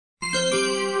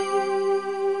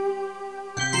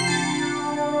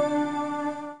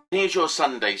here's your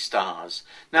Sunday stars.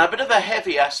 Now, a bit of a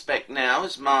heavy aspect now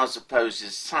as Mars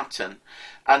opposes Saturn.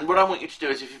 And what I want you to do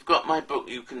is, if you've got my book,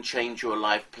 You Can Change Your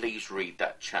Life, please read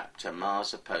that chapter,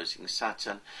 Mars opposing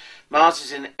Saturn. Mars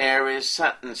is in Aries,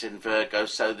 Saturn's in Virgo,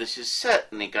 so this is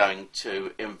certainly going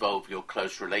to involve your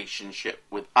close relationship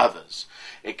with others.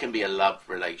 It can be a love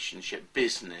relationship,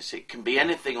 business, it can be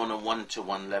anything on a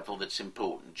one-to-one level that's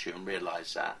important to you, and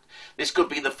realise that. This could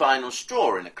be the final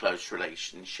straw in a close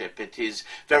relationship. It is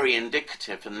very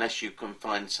indicative unless you can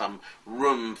find some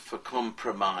room for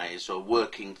compromise or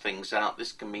working things out.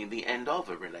 This can mean the end of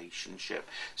a relationship,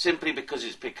 simply because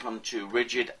it's become too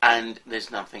rigid and there's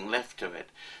nothing left to it.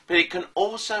 But it can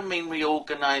also mean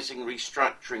reorganising,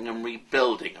 restructuring and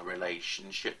rebuilding a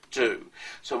relationship too.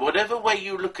 So whatever way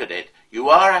you look at it, you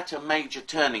are at a major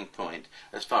turning point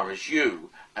as far as you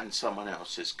and someone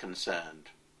else is concerned.